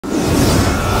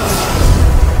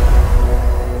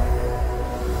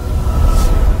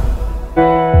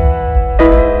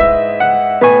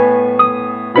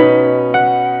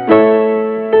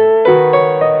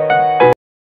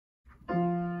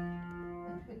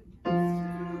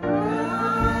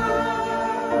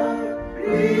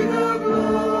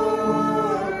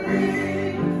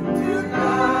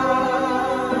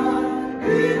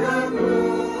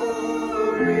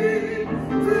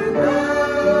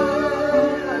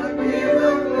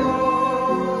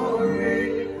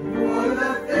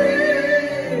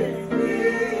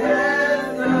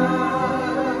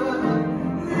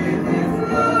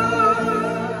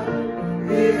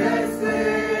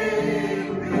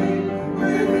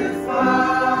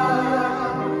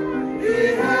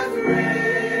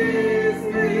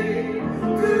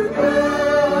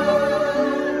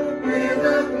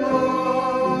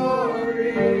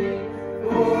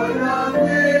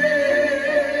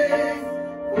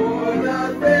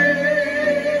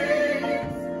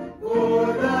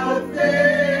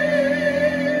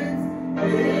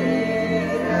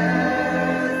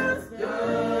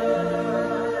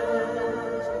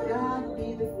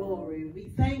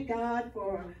God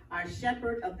for our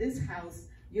shepherd of this house,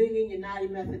 Union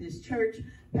United Methodist Church,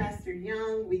 Pastor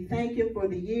Young. We thank him for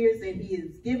the years that he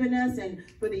has given us and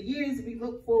for the years we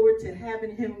look forward to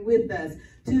having him with us.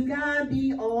 To God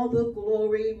be all the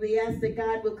glory. We ask that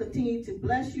God will continue to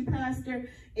bless you, Pastor,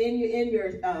 in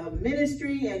your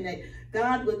ministry, and that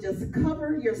God will just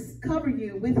cover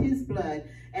you with his blood.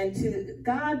 And to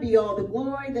God be all the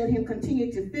glory. Let him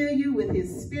continue to fill you with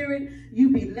his spirit. You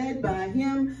be led by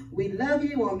him. We love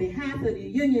you on behalf of the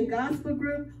Union Gospel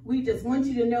Group. We just want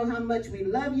you to know how much we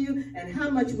love you and how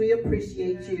much we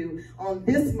appreciate you on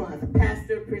this month,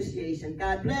 Pastor Appreciation.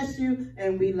 God bless you,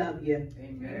 and we love you.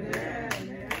 Amen.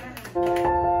 Amen.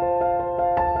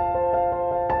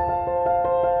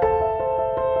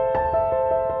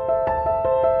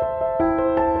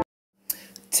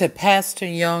 To Pastor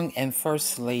Young and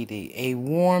First Lady, a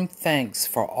warm thanks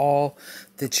for all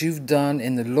that you've done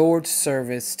in the Lord's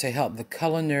service to help the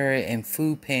culinary and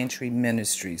food pantry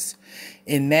ministries.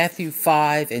 In Matthew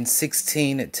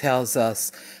 5:16, it tells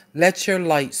us, "Let your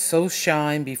light so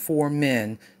shine before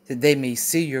men that they may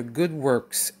see your good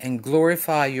works and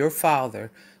glorify your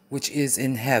Father which is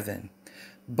in heaven."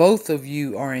 Both of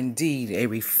you are indeed a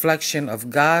reflection of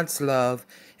God's love,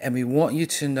 and we want you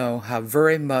to know how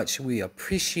very much we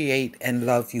appreciate and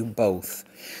love you both.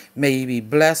 May you be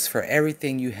blessed for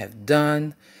everything you have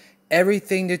done,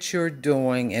 everything that you're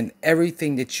doing, and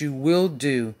everything that you will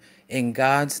do in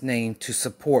God's name to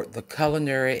support the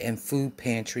culinary and food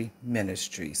pantry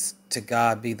ministries. To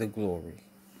God be the glory.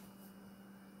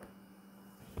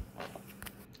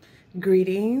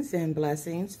 Greetings and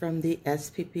blessings from the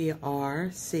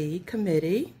SPPRC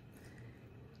committee.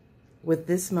 With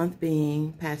this month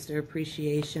being Pastor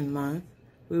Appreciation Month,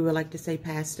 we would like to say,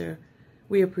 Pastor,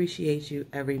 we appreciate you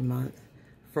every month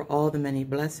for all the many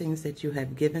blessings that you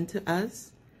have given to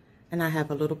us. And I have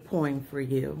a little poem for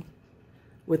you.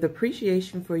 With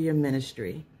appreciation for your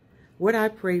ministry, would I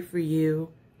pray for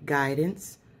you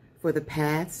guidance for the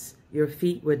paths your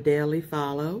feet would daily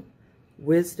follow,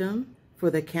 wisdom for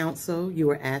the counsel you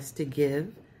are asked to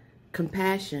give,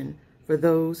 compassion for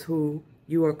those who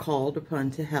you are called upon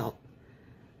to help.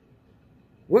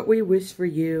 What we wish for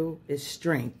you is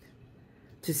strength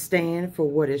to stand for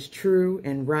what is true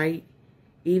and right,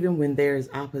 even when there is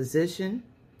opposition,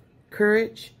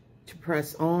 courage to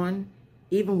press on,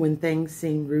 even when things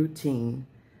seem routine,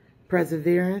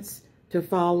 perseverance to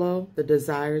follow the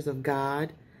desires of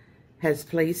God has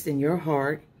placed in your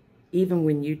heart, even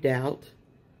when you doubt.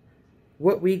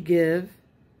 What we give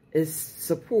is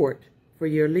support for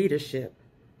your leadership,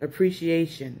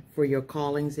 appreciation for your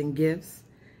callings and gifts,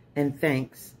 and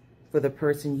thanks for the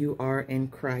person you are in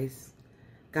Christ.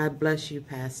 God bless you,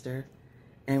 Pastor,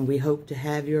 and we hope to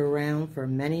have you around for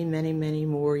many, many, many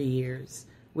more years.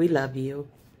 We love you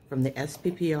from the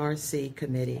SPPRC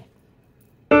committee.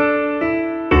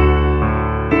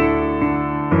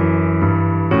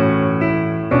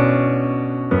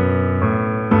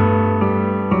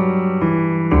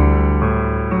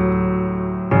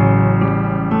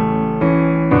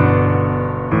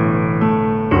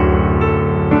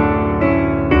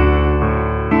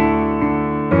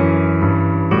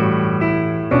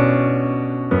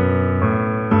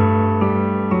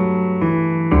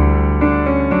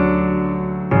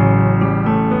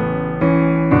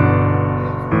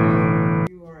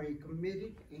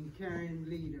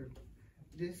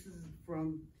 This is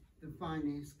from the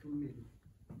Finance Committee.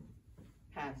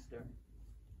 Pastor,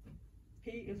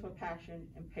 P is for passion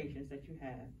and patience that you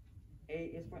have. A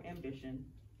is for ambition.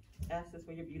 S is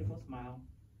for your beautiful smile.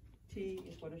 T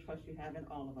is for the trust you have in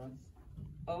all of us.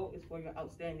 O is for your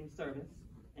outstanding service.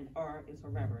 And R is for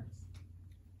reverence.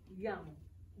 Young,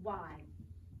 Y.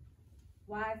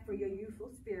 Y for your youthful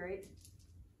spirit.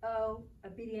 O,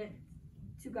 obedient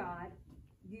to God.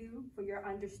 U for your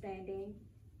understanding.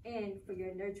 N for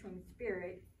your nurturing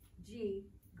spirit. G,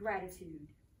 gratitude.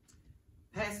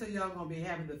 Pastor Young, on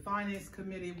behalf of the Finance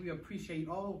Committee, we appreciate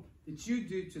all that you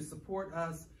do to support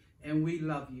us, and we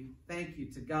love you. Thank you.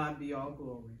 To God be all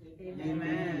glory.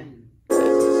 Amen. The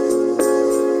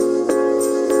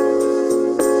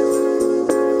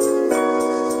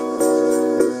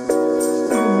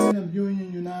men of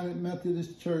Union United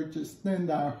Methodist Church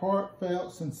extend our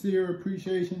heartfelt, sincere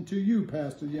appreciation to you,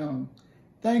 Pastor Young.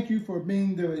 Thank you for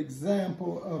being the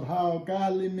example of how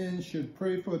godly men should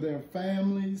pray for their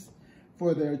families,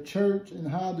 for their church, and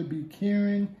how to be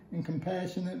caring and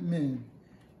compassionate men.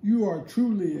 You are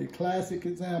truly a classic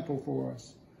example for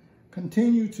us.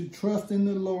 Continue to trust in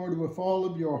the Lord with all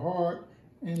of your heart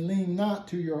and lean not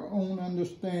to your own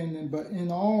understanding, but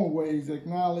in all ways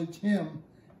acknowledge him,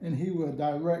 and he will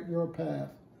direct your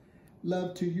path.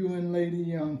 Love to you and Lady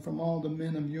Young from all the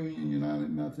men of Union United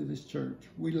Methodist Church.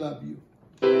 We love you.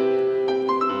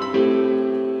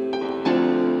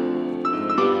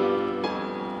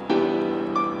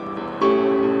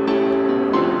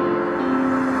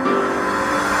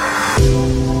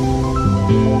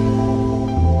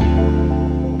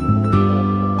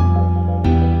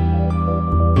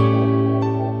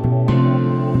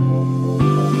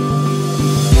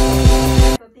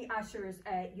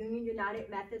 At Union United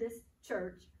Methodist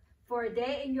Church, for a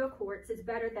day in your courts is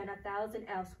better than 1,000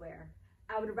 elsewhere.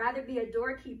 I would rather be a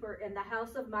doorkeeper in the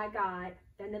house of my God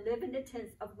than to live in the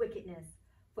tents of wickedness.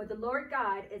 For the Lord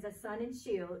God is a sun and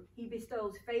shield. He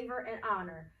bestows favor and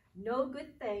honor. No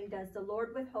good thing does the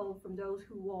Lord withhold from those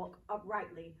who walk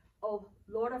uprightly. O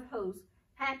Lord of hosts,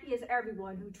 happy is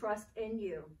everyone who trusts in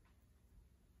you.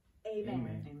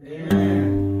 Amen. Amen. Amen.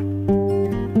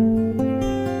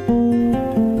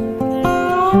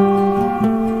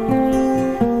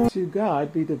 To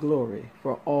God be the glory,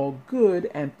 for all good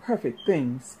and perfect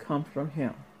things come from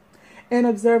him. In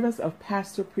observance of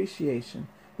Pastor Appreciation,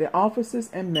 the officers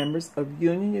and members of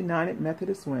Union United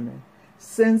Methodist Women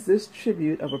sends this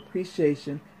tribute of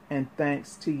appreciation and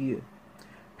thanks to you.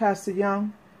 Pastor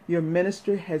Young, your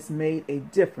ministry has made a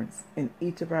difference in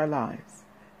each of our lives.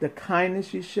 The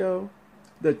kindness you show,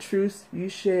 the truths you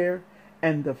share,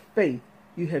 and the faith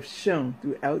you have shown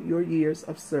throughout your years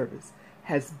of service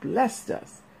has blessed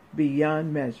us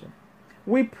beyond measure.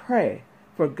 We pray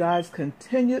for God's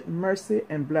continued mercy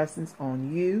and blessings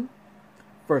on you,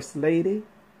 First Lady,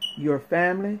 your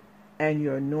family, and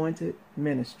your anointed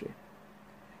ministry.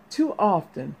 Too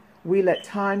often, we let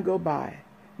time go by,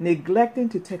 neglecting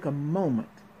to take a moment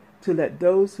to let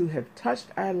those who have touched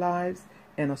our lives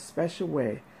in a special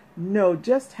way know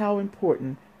just how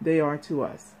important they are to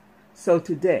us. So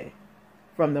today,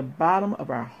 from the bottom of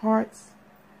our hearts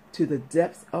to the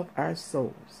depths of our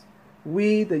souls,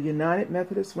 we, the United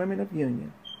Methodist Women of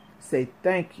Union, say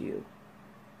thank you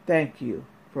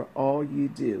for all you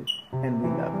do, and we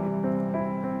love you.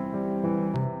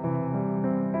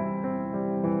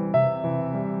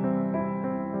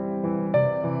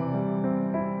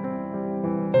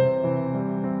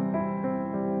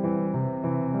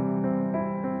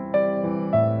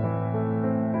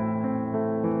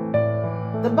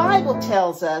 The Bible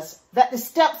tells us that the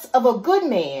steps of a good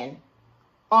man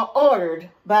are ordered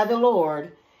by the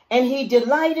Lord, and he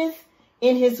delighteth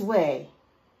in his way.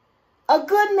 A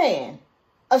good man,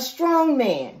 a strong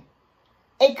man,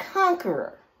 a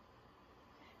conqueror.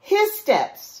 His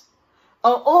steps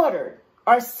are ordered,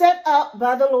 are set up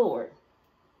by the Lord.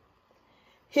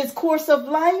 His course of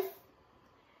life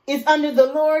is under the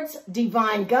Lord's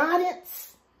divine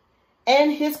guidance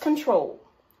and his control.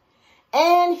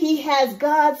 And he has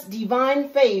God's divine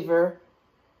favor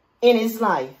in his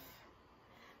life.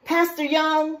 Pastor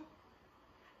Young,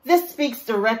 this speaks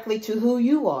directly to who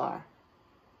you are.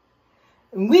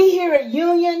 We here at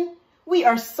Union, we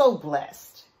are so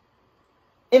blessed.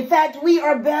 In fact, we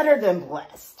are better than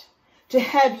blessed to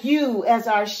have you as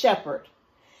our shepherd.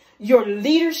 Your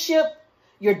leadership,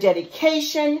 your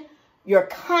dedication, your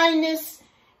kindness,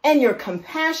 and your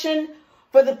compassion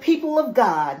for the people of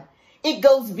God, it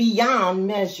goes beyond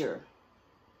measure.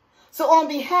 So on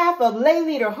behalf of Lay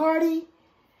Leader Hardy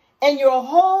and your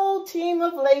whole team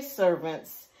of lay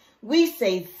servants, we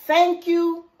say thank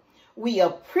you, we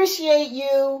appreciate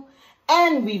you,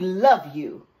 and we love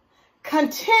you.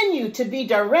 Continue to be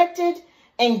directed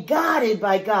and guided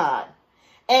by God,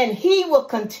 and he will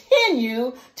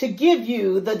continue to give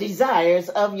you the desires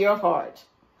of your heart.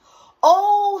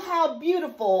 Oh, how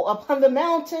beautiful upon the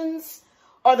mountains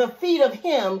are the feet of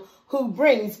him who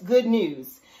brings good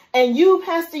news. And you,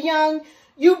 Pastor Young,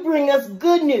 you bring us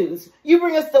good news. You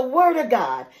bring us the word of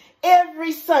God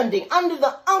every Sunday under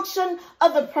the unction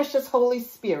of the precious Holy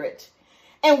Spirit.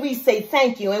 And we say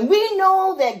thank you. And we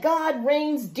know that God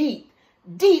reigns deep,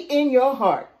 deep in your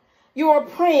heart. You're a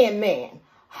praying man.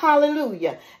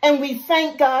 Hallelujah. And we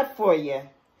thank God for you.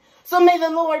 So may the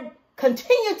Lord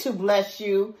continue to bless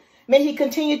you. May he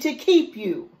continue to keep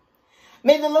you.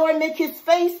 May the Lord make his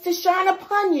face to shine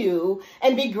upon you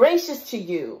and be gracious to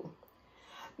you.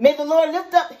 May the Lord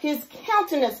lift up his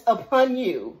countenance upon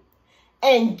you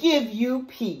and give you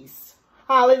peace.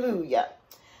 Hallelujah.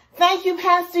 Thank you,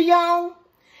 Pastor Young.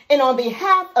 And on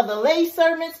behalf of the lay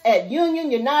servants at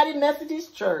Union United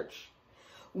Methodist Church,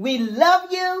 we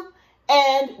love you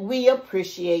and we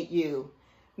appreciate you.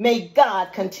 May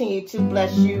God continue to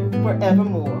bless you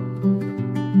forevermore.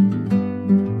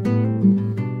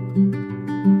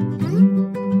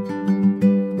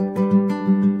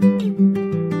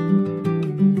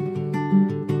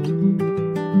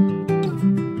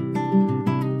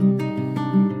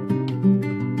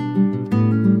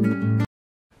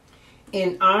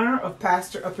 In honor of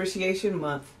Pastor Appreciation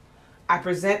Month, I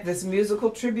present this musical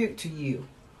tribute to you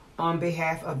on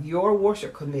behalf of your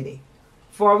worship committee.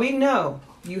 For we know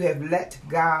you have let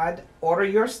God order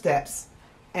your steps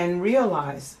and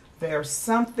realize there's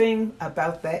something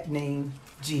about that name,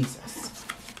 Jesus.